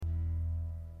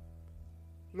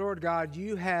Lord God,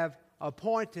 you have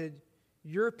appointed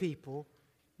your people,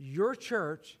 your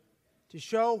church, to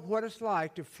show what it's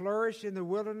like to flourish in the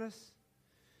wilderness,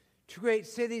 to create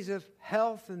cities of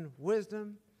health and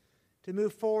wisdom, to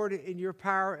move forward in your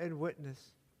power and witness.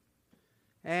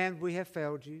 And we have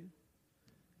failed you.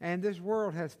 And this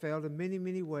world has failed in many,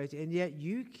 many ways. And yet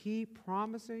you keep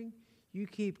promising, you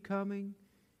keep coming,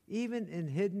 even in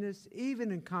hiddenness,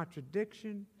 even in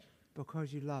contradiction,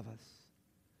 because you love us.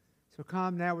 So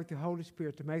come now with the Holy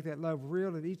Spirit to make that love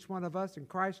real in each one of us. In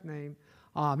Christ's name,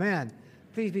 amen.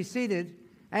 Please be seated,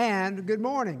 and good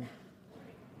morning.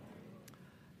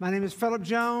 My name is Philip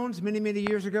Jones. Many, many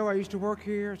years ago, I used to work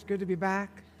here. It's good to be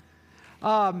back.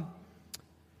 I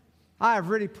have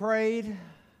really prayed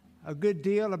a good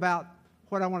deal about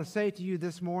what I want to say to you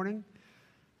this morning.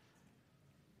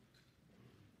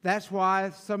 That's why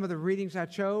some of the readings I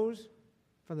chose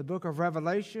from the book of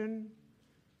Revelation,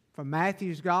 from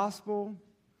Matthew's Gospel,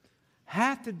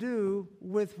 have to do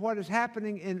with what is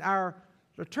happening in our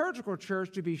liturgical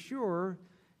church, to be sure,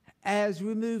 as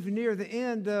we move near the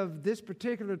end of this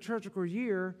particular liturgical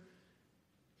year.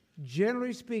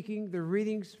 Generally speaking, the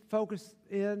readings focus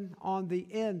in on the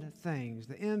end things,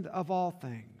 the end of all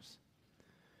things.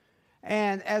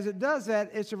 And as it does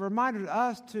that, it's a reminder to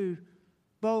us to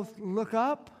both look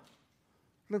up,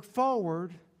 look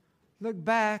forward, look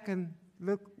back, and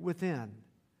look within.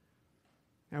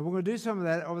 And we're going to do some of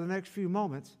that over the next few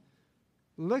moments,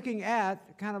 looking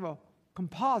at kind of a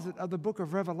composite of the book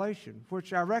of Revelation,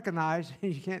 which I recognize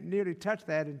you can't nearly touch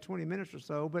that in 20 minutes or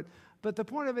so, but the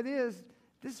point of it is,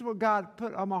 this is what God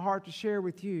put on my heart to share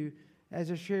with you, as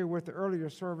I shared with the earlier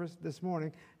service this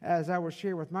morning, as I will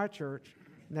share with my church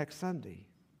next Sunday.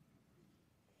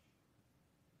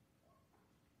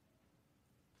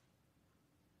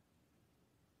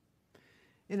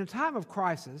 In a time of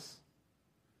crisis,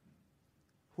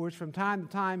 which from time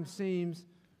to time seems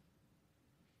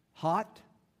hot,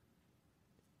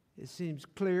 it seems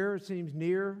clear, it seems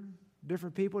near,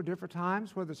 different people, different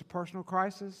times, whether it's a personal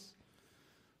crisis,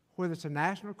 whether it's a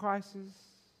national crisis,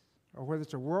 or whether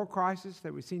it's a world crisis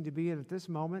that we seem to be in at this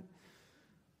moment.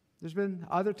 There's been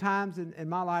other times in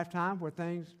my lifetime where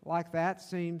things like that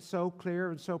seem so clear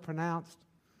and so pronounced.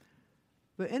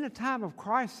 But in a time of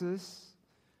crisis,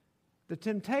 the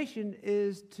temptation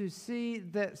is to see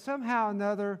that somehow or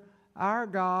another our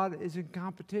God is in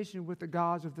competition with the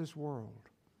gods of this world,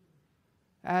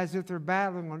 as if they're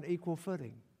battling on equal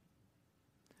footing.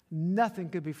 Nothing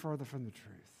could be further from the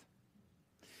truth.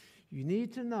 You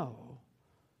need to know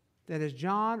that as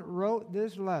John wrote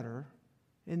this letter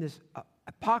in this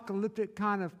apocalyptic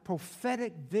kind of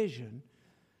prophetic vision,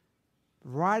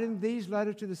 writing these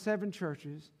letters to the 7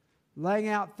 churches, laying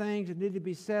out things that need to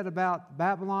be said about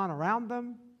Babylon around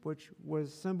them, which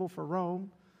was symbol for Rome,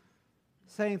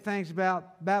 saying things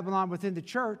about Babylon within the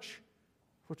church,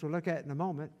 which we'll look at in a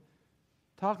moment,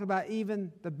 talking about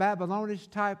even the Babylonish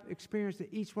type experience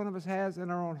that each one of us has in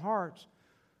our own hearts,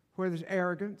 where there's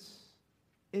arrogance,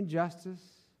 injustice,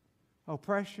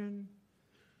 oppression,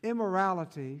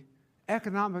 immorality,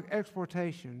 economic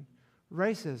exploitation,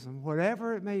 racism,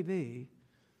 whatever it may be.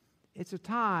 It's a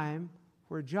time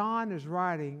where John is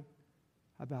writing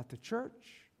about the church,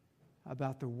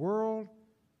 about the world,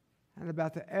 and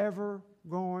about the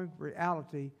ever-growing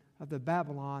reality of the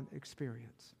Babylon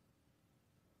experience.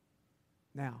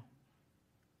 Now,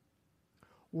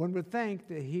 one would think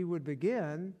that he would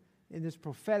begin in this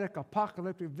prophetic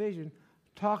apocalyptic vision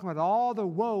talking about all the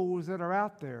woes that are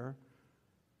out there.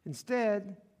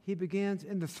 Instead, he begins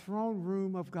in the throne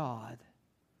room of God,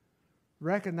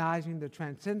 recognizing the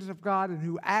transcendence of God and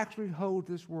who actually holds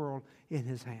this world in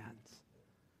his hands.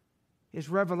 It's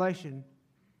Revelation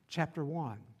chapter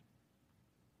 1.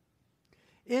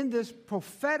 In this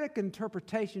prophetic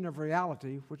interpretation of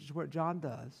reality, which is what John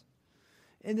does,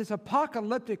 in this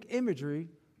apocalyptic imagery,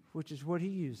 which is what he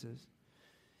uses,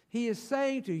 he is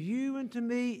saying to you and to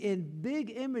me in big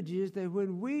images that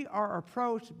when we are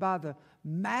approached by the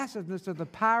massiveness of the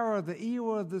power of the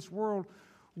evil of this world,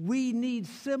 we need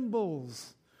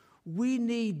symbols. We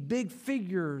need big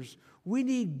figures. We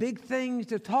need big things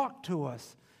to talk to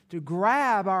us, to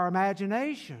grab our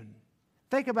imagination.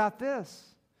 Think about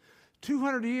this.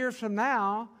 200 years from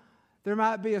now, there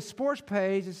might be a sports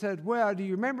page that said, well, do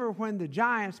you remember when the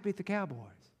Giants beat the Cowboys?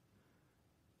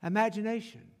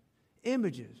 Imagination,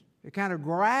 images. It kind of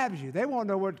grabs you. They won't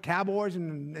know what Cowboys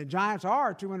and Giants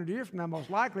are 200 years from now,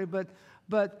 most likely, but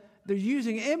they're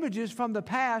using images from the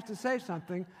past to say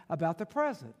something about the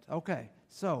present. Okay,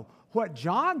 so what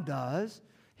John does,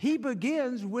 he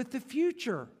begins with the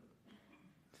future.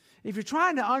 If you're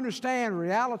trying to understand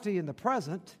reality in the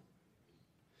present,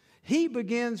 He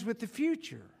begins with the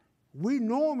future. We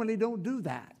normally don't do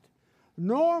that.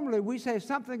 Normally, we say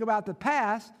something about the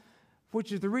past,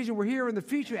 which is the reason we're here in the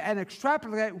future, and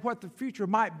extrapolate what the future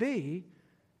might be.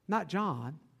 Not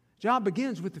John. John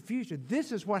begins with the future.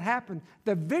 This is what happened.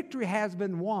 The victory has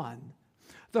been won.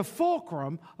 The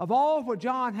fulcrum of all what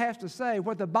John has to say,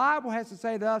 what the Bible has to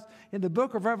say to us in the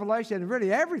book of Revelation, and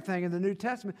really everything in the New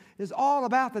Testament, is all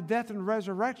about the death and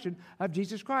resurrection of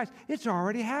Jesus Christ. It's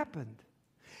already happened.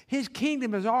 His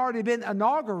kingdom has already been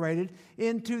inaugurated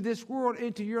into this world,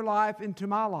 into your life, into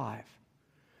my life.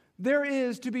 There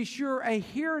is, to be sure, a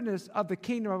here-ness of the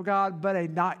kingdom of God, but a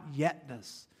not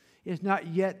yetness. It's not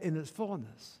yet in its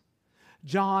fullness.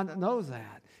 John knows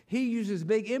that. He uses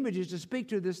big images to speak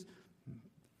to this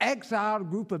exiled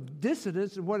group of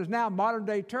dissidents in what is now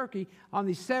modern-day Turkey on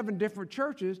these 7 different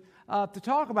churches to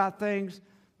talk about things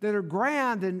that are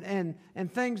grand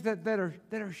and things that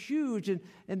are huge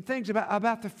and things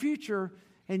about the future,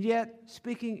 and yet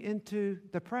speaking into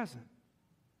the present.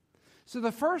 So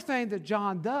the first thing that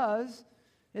John does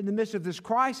in the midst of this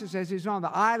crisis, as he's on the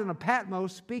island of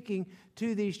Patmos speaking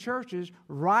to these churches,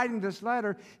 writing this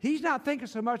letter, he's not thinking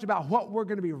so much about what we're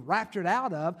going to be raptured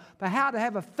out of, but how to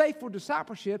have a faithful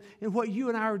discipleship in what you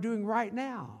and I are doing right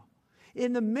now.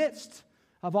 In the midst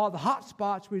of all the hot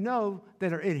spots we know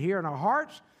that are in here in our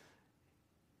hearts,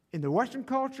 in the Western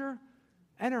culture,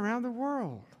 and around the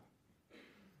world.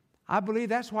 I believe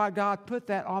that's why God put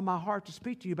that on my heart to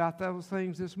speak to you about those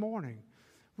things this morning.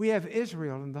 We have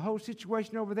Israel and the whole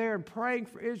situation over there, and praying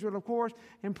for Israel, of course,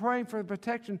 and praying for the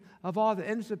protection of all the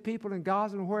innocent people in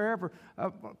Gaza and wherever.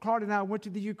 Claudia and I went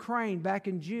to the Ukraine back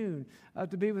in June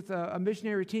to be with a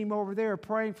missionary team over there,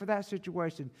 praying for that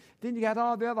situation. Then you got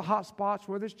all the other hot spots,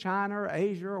 whether it's China or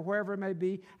Asia or wherever it may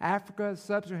be, Africa,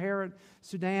 Sub-Saharan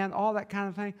Sudan, all that kind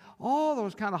of thing. All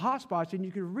those kind of hot spots, and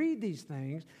you can read these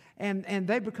things, and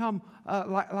they become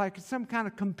like some kind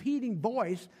of competing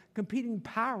voice, competing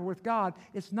power with God.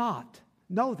 It's not.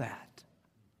 Know that.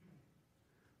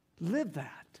 Live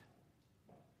that.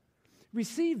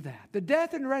 Receive that. The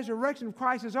death and resurrection of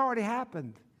Christ has already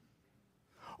happened.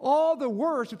 All the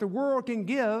worst that the world can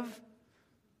give,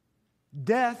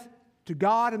 death to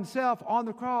God Himself on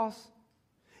the cross,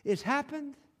 it's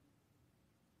happened.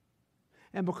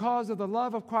 And because of the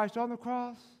love of Christ on the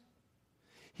cross,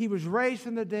 He was raised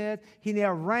from the dead. He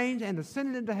now reigns and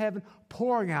ascended into heaven,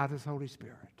 pouring out His Holy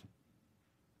Spirit.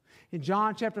 In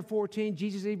John chapter 14,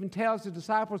 Jesus even tells the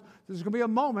disciples, there's going to be a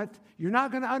moment, you're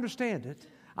not going to understand it.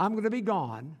 I'm going to be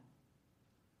gone,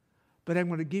 but I'm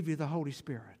going to give you the Holy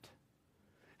Spirit.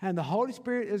 And the Holy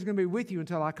Spirit is going to be with you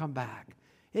until I come back.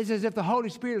 It's as if the Holy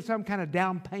Spirit is some kind of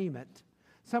down payment,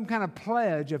 some kind of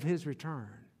pledge of His return.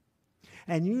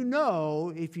 And you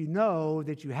know if you know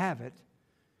that you have it,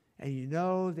 and you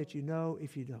know that you know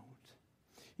if you don't.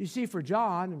 You see, for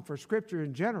John and for Scripture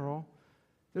in general,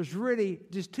 there's really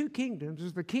just 2 kingdoms.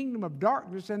 There's the kingdom of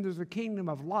darkness and there's the kingdom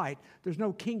of light. There's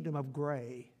no kingdom of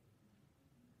gray.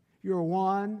 You're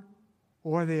one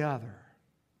or the other.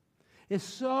 It's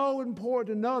so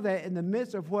important to know that in the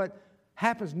midst of what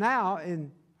happens now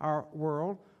in our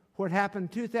world, what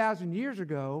happened 2,000 years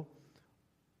ago,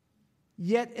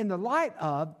 yet in the light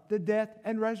of the death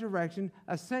and resurrection,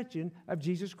 ascension of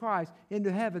Jesus Christ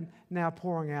into heaven, now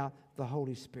pouring out the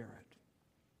Holy Spirit.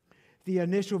 The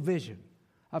initial vision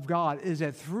of God is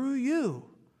that through you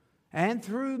and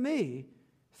through me,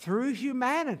 through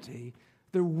humanity,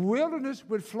 the wilderness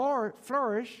would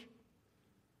flourish,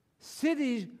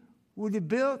 cities would be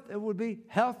built that would be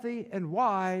healthy and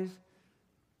wise,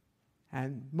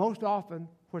 and most often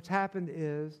what's happened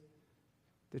is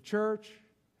the church,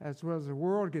 as well as the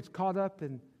world, gets caught up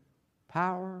in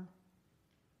power,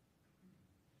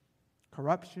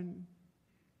 corruption,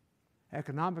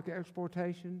 economic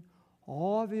exploitation,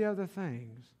 all the other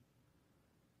things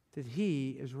that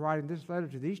he is writing this letter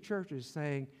to these churches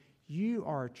saying, you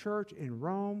are a church in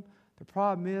Rome. The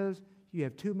problem is you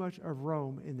have too much of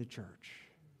Rome in the church.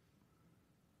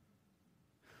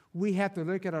 We have to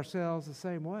look at ourselves the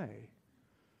same way.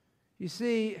 You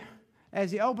see,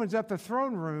 as he opens up the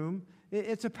throne room,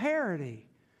 it's a parody.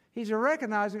 He's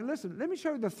recognizing, listen, let me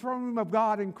show you the throne room of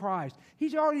God in Christ.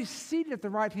 He's already seated at the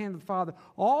right hand of the Father.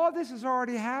 All this has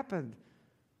already happened.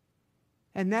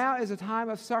 And now is a time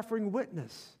of suffering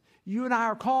witness. You and I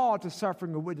are called to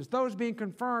suffering witness. Those being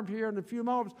confirmed here in a few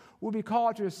moments will be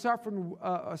called to a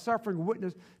suffering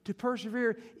witness to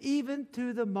persevere even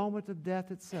to the moment of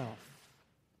death itself.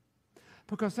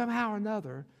 Because somehow or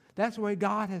another, that's the way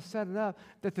God has set it up,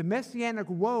 that the messianic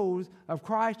woes of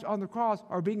Christ on the cross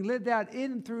are being lived out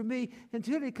in and through me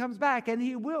until He comes back, and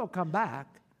He will come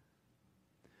back.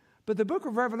 But the book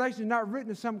of Revelation is not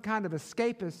written as some kind of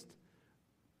escapist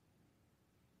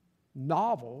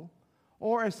novel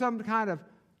or as some kind of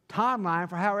timeline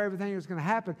for how everything is going to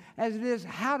happen, as it is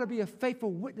how to be a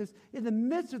faithful witness in the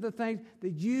midst of the things that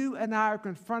you and I are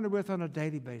confronted with on a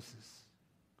daily basis,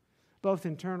 both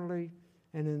internally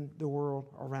and in the world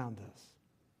around us.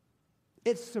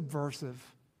 It's subversive.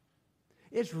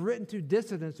 It's written to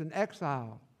dissidents and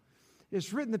exile.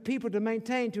 It's written to people to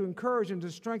maintain, to encourage, and to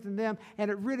strengthen them.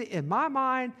 And it really, in my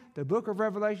mind, the book of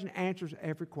Revelation answers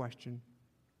every question.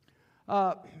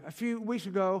 A few weeks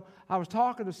ago, I was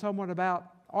talking to someone about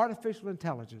artificial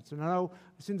intelligence. And I know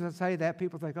as soon as I say that,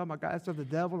 people think, oh my God, that's of the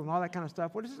devil and all that kind of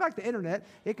stuff. Well, this is like the internet.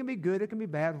 It can be good, it can be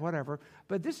bad, whatever.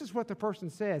 But this is what the person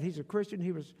said. He's a Christian.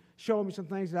 He was showing me some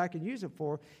things that I can use it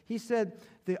for. He said,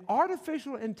 the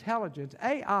artificial intelligence,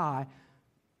 AI,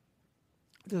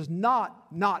 does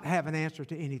not have an answer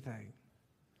to anything.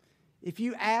 If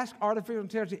you ask artificial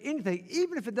intelligence anything,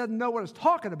 even if it doesn't know what it's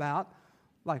talking about,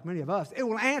 like many of us, it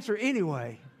will answer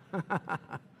anyway.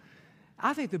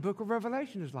 I think the book of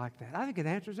Revelation is like that. I think it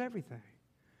answers everything.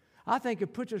 I think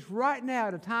it puts us right now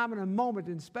at a time and a moment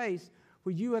in space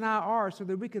where you and I are, so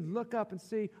that we can look up and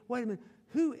see, wait a minute,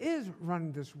 who is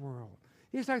running this world?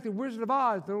 It's like the Wizard of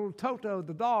Oz, the little Toto,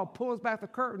 the dog, pulls back the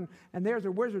curtain, and there's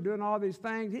a wizard doing all these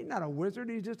things. He's not a wizard,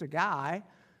 he's just a guy.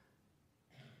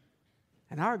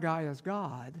 And our guy is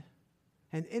God.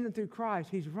 And in and through Christ,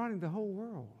 he's running the whole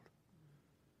world.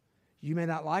 You may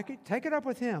not like it, take it up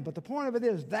with him. But the point of it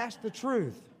is, that's the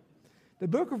truth. The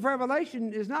book of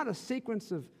Revelation is not a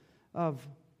sequence of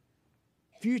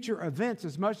future events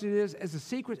as much as it is as a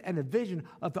sequence and a vision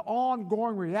of the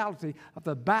ongoing reality of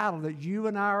the battle that you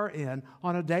and I are in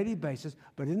on a daily basis.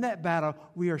 But in that battle,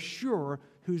 we are sure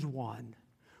who's won.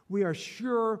 We are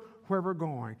sure where we're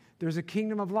going. There's a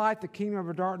kingdom of light, the kingdom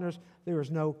of darkness. There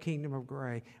is no kingdom of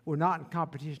gray. We're not in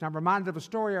competition. I'm reminded of a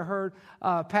story I heard.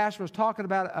 A pastor was talking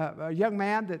about a young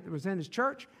man that was in his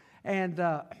church, and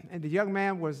the young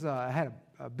man was had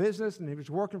a business, and he was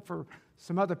working for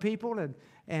some other people,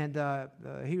 and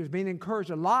he was being encouraged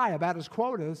to lie about his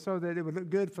quotas so that it would look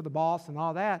good for the boss and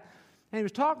all that. And he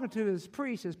was talking to his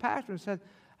priest, his pastor, and said,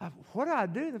 what do I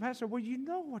do? The pastor said, well, you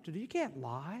know what to do. You can't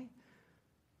lie.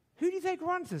 Who do you think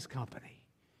runs this company?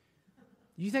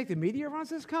 You think the media runs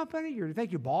this company? Or do you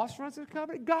think your boss runs this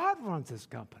company? God runs this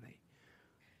company.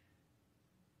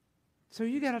 So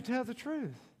you got to tell the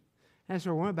truth. And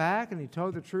so I went back and he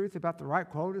told the truth about the right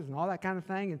quotas and all that kind of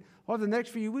thing. And over the next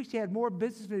few weeks, he had more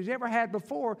business than he's ever had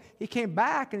before. He came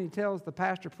back and he tells the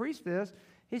pastor priest this.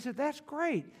 He said, that's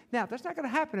great. Now, that's not going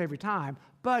to happen every time,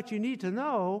 but you need to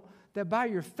know that by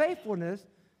your faithfulness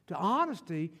to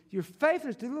honesty, your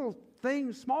faithfulness to little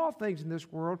things, small things in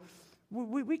this world,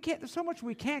 we can't, there's so much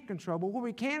we can't control, but what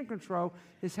we can control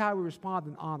is how we respond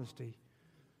in honesty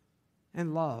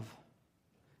and love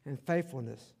and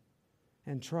faithfulness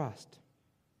and trust.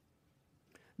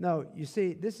 No, you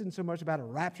see, this isn't so much about a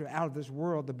rapture out of this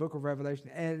world, the book of Revelation,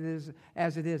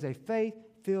 as it is a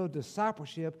faith-filled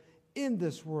discipleship in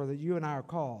this world that you and I are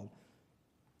called.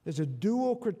 There's a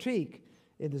dual critique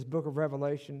in this book of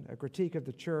Revelation, a critique of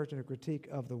the church and a critique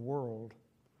of the world.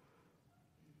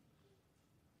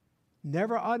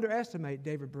 Never underestimate,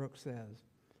 David Brooks says,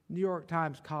 New York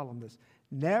Times columnist,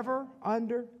 never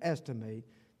underestimate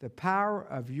the power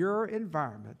of your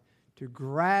environment to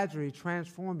gradually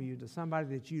transform you to somebody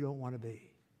that you don't want to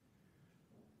be.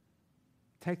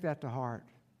 Take that to heart.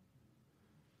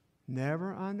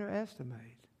 Never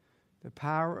underestimate the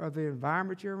power of the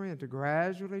environment you're in to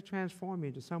gradually transform you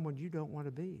into someone you don't want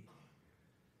to be.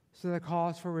 So that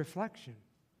calls for reflection.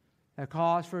 That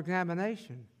calls for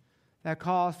examination. That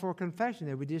calls for confession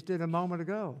that we just did a moment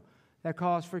ago. That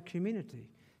calls for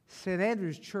community. St.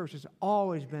 Andrew's Church has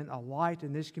always been a light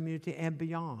in this community and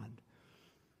beyond.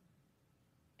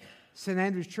 St.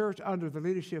 Andrew's Church, under the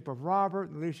leadership of Robert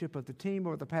and the leadership of the team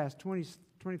over the past 20,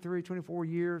 23, 24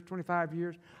 years, 25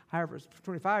 years, however, it's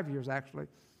 25 years actually,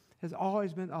 has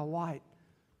always been a light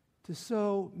to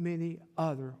so many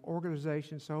other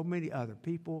organizations, so many other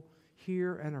people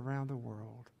here and around the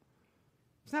world.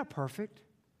 It's not perfect,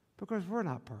 because we're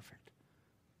not perfect.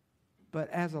 But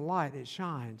as a light, it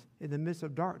shines in the midst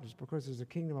of darkness, because there's a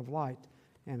kingdom of light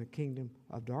and a kingdom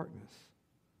of darkness.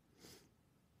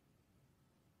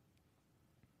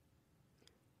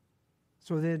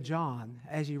 So then John,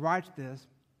 as he writes this,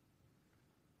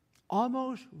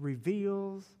 almost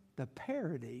reveals the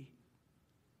parody,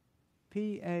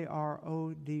 P-A-R-O-D-Y,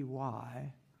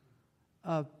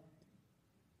 of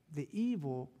the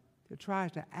evil that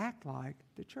tries to act like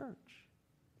the church.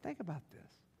 Think about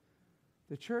this.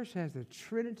 The church has the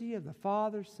Trinity of the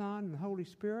Father, Son, and the Holy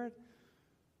Spirit.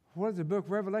 What does the book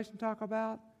of Revelation talk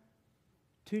about?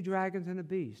 2 dragons and a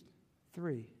beast.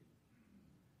 3.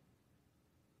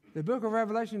 The book of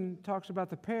Revelation talks about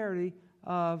the parody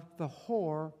of the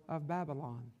whore of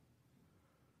Babylon.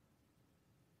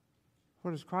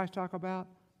 What does Christ talk about?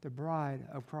 The bride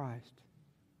of Christ.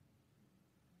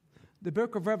 The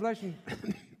book of Revelation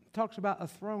talks about a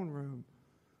throne room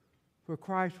where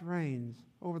Christ reigns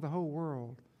over the whole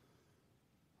world.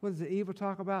 What does the evil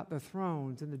talk about? The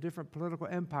thrones and the different political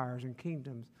empires and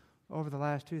kingdoms over the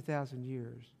last 2,000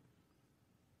 years.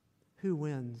 Who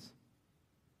wins?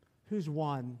 Who's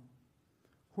won?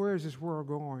 Where is this world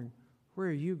going? Where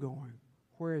are you going?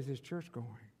 Where is this church going?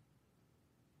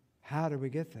 How do we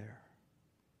get there?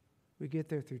 We get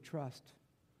there through trust.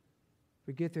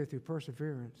 We get there through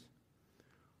perseverance.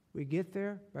 We get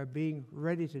there by being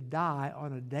ready to die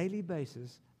on a daily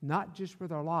basis, not just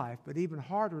with our life, but even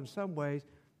harder in some ways,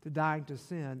 to dying to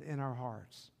sin in our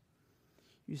hearts.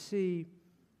 You see,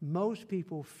 most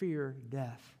people fear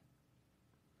death.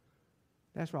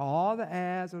 That's why all the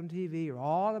ads on TV are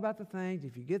all about the things.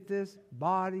 If you get this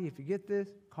body, if you get this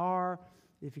car,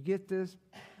 if you get this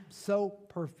soap,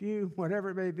 perfume,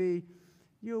 whatever it may be,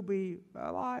 you'll be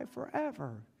alive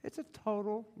forever. It's a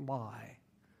total lie.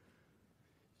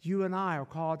 You and I are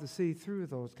called to see through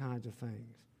those kinds of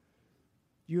things.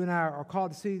 You and I are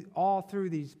called to see all through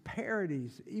these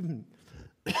parodies, even,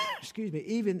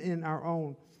 even in our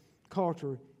own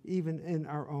culture, even in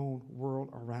our own world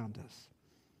around us.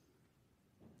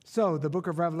 So the book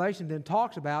of Revelation then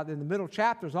talks about, in the middle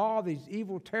chapters, all these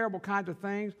evil, terrible kinds of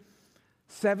things.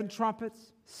 7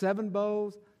 trumpets, 7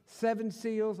 bowls, 7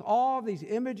 seals, all these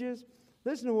images.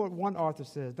 Listen to what one author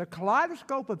says. The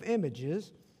kaleidoscope of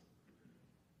images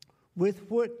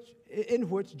in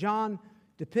which John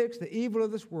depicts the evil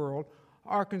of this world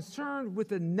are concerned with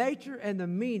the nature and the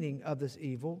meaning of this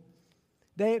evil.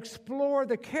 They explore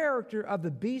the character of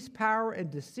the beast's power and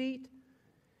deceit,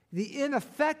 the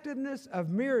ineffectiveness of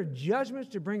mere judgments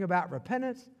to bring about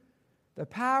repentance, the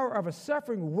power of a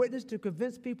suffering witness to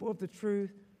convince people of the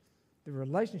truth, the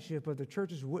relationship of the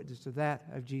church's witness to that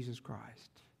of Jesus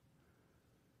Christ.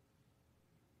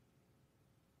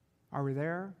 Are we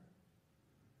there?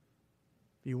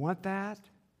 Do you want that?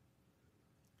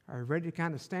 Are you ready to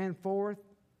kind of stand forth,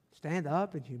 stand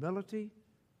up in humility,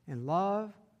 in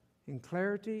love, in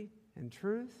clarity, and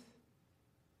truth?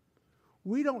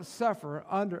 We don't suffer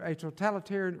under a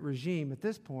totalitarian regime at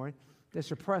this point that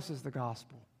suppresses the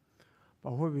gospel.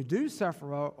 But what we do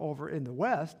suffer over in the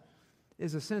West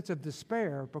is a sense of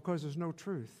despair because there's no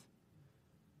truth.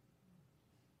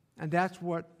 And that's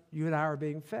what you and I are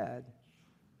being fed.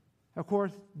 Of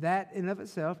course, that in of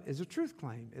itself is a truth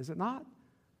claim, is it not?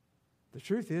 The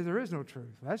truth is there is no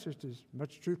truth. That's just as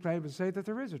much a truth claim as to say that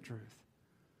there is a truth.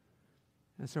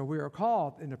 And so we are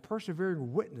called in a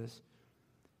persevering witness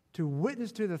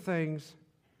to the things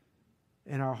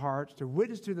in our hearts, to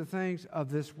witness to the things of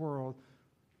this world,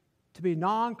 to be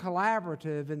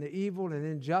non-collaborative in the evil and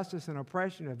injustice and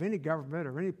oppression of any government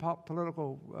or any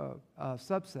political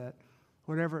subset,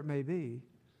 whatever it may be,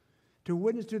 to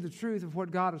witness to the truth of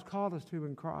what God has called us to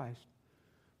in Christ,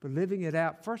 but living it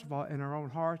out, first of all, in our own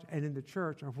hearts and in the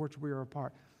church of which we are a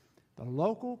part. The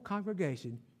local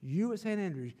congregation, you at St.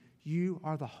 Andrews, you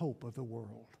are the hope of the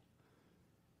world.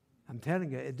 I'm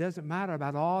telling you, it doesn't matter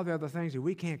about all the other things that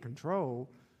we can't control.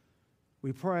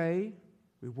 We pray,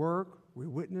 we work, we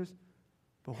witness,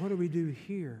 but what do we do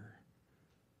here?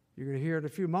 You're going to hear in a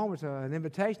few moments an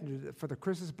invitation for the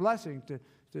Christmas blessing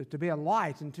to be a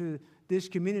light into this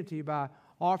community by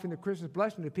offering the Christmas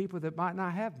blessing to people that might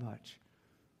not have much.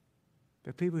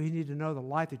 But people who need to know the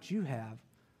light that you have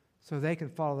so they can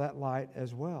follow that light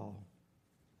as well.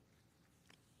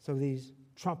 So these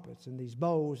trumpets and these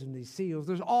bows and these seals,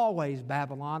 there's always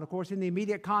Babylon. Of course, in the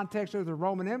immediate context of the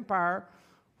Roman Empire,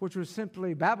 which was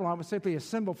simply, Babylon was simply a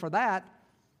symbol for that.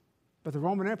 But the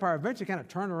Roman Empire eventually kind of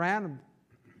turned around and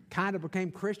kind of became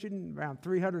Christian around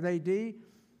 300 AD.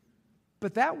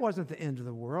 But that wasn't the end of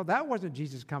the world. That wasn't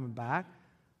Jesus coming back,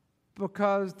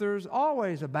 because there's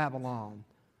always a Babylon.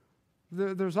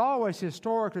 There's always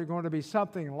historically going to be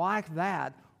something like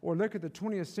that. Or look at the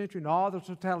 20th century and all the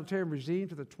totalitarian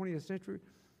regimes of the 20th century.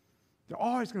 There are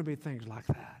always going to be things like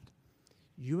that.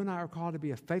 You and I are called to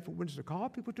be a faithful witness, to call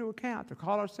people to account, to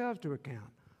call ourselves to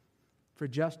account for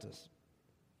justice,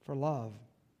 for love.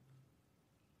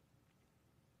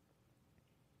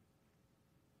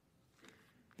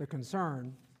 The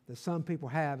concern that some people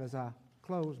have as I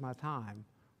close my time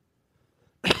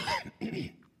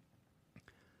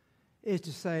is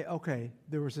to say, okay,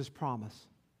 there was this promise.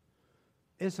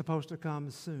 It's supposed to come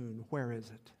soon. Where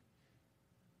is it?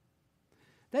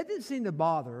 That didn't seem to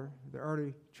bother the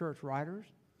early church writers.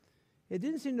 It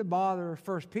didn't seem to bother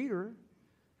 1 Peter,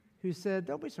 who said,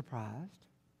 don't be surprised.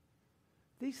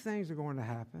 These things are going to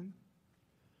happen.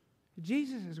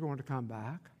 Jesus is going to come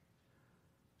back.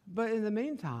 But in the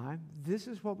meantime, this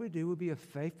is what we do. We'll be a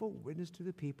faithful witness to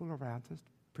the people around us,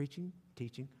 preaching,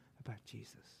 teaching about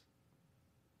Jesus.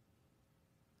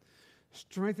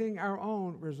 Strengthening our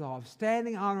own resolve,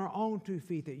 standing on our own 2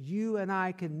 feet, that you and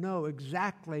I can know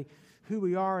exactly who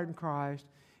we are in Christ,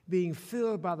 being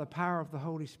filled by the power of the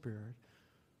Holy Spirit,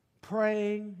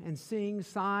 praying and seeing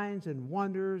signs and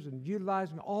wonders and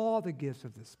utilizing all the gifts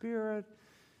of the Spirit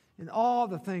and all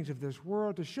the things of this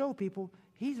world to show people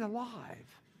He's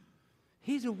alive.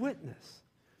 He's a witness.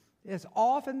 It's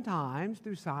oftentimes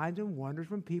through signs and wonders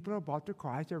when people are brought to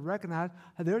Christ, they recognize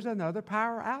there's another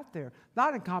power out there,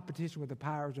 not in competition with the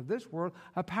powers of this world,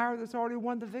 a power that's already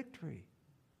won the victory.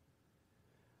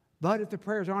 But if the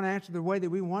prayers aren't answered the way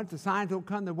that we want, the signs don't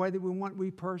come the way that we want,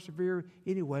 we persevere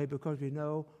anyway because we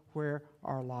know where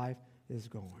our life is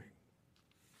going.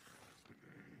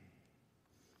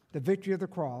 The victory of the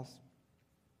cross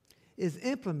is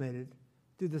implemented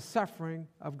through the suffering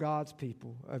of God's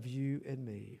people, of you and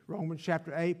me. Romans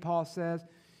chapter 8, Paul says,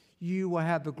 you will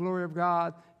have the glory of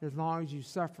God as long as you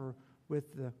suffer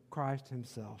with the Christ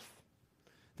himself.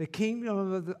 The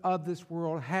kingdom of this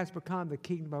world has become the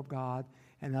kingdom of God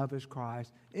and of his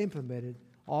Christ, implemented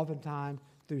oftentimes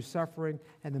through suffering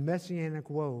and the messianic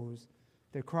woes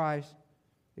that Christ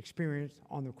experienced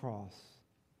on the cross.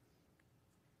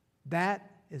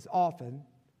 That is often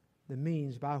the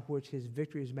means by which his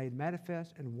victory is made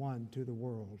manifest and won to the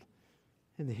world.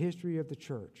 And the history of the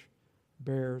church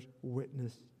bears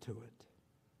witness to it.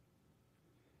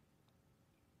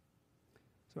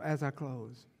 So as I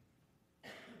close,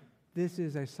 this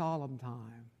is a solemn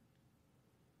time.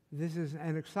 This is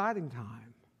an exciting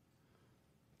time.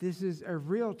 This is a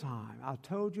real time. I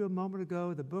told you a moment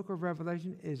ago, the book of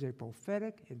Revelation is a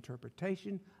prophetic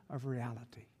interpretation of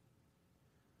reality.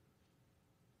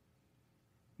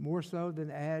 More so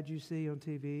than ads you see on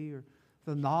TV or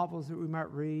the novels that we might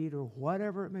read or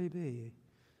whatever it may be.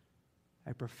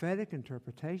 A prophetic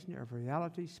interpretation of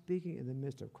reality speaking in the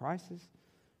midst of crisis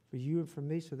for you and for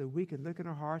me so that we can look in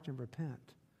our hearts and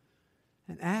repent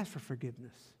and ask for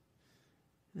forgiveness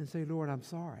and say, Lord, I'm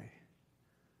sorry.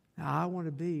 Now, I want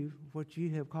to be what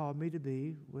you have called me to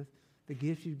be with the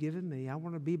gifts you've given me. I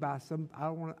want to be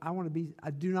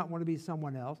I do not want to be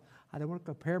someone else. I don't want to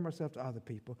compare myself to other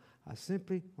people. I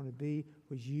simply want to be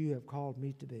what you have called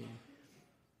me to be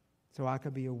so I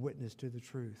can be a witness to the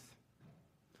truth.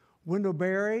 Wendell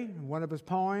Berry, in one of his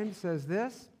poems, says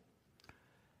this: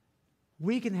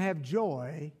 we can have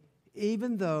joy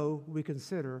even though we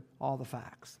consider all the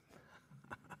facts.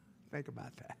 Think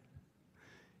about that.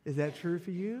 Is that true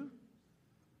for you?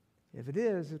 If it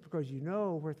is, it's because you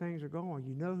know where things are going.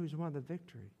 You know who's won the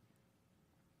victory.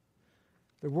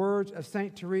 The words of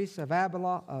St. Teresa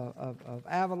of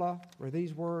Avila were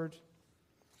these words,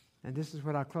 and this is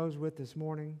what I close with this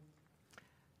morning.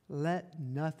 Let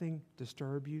nothing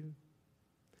disturb you.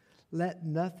 Let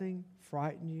nothing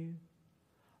frighten you.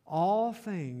 All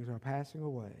things are passing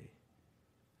away.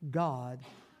 God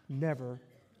never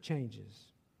changes.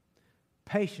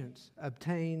 Patience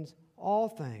obtains all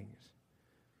things,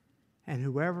 and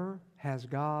whoever has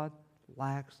God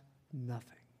lacks nothing.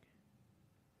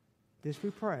 This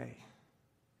we pray,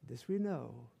 this we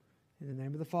know, in the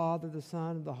name of the Father, the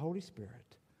Son, and the Holy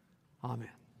Spirit. Amen.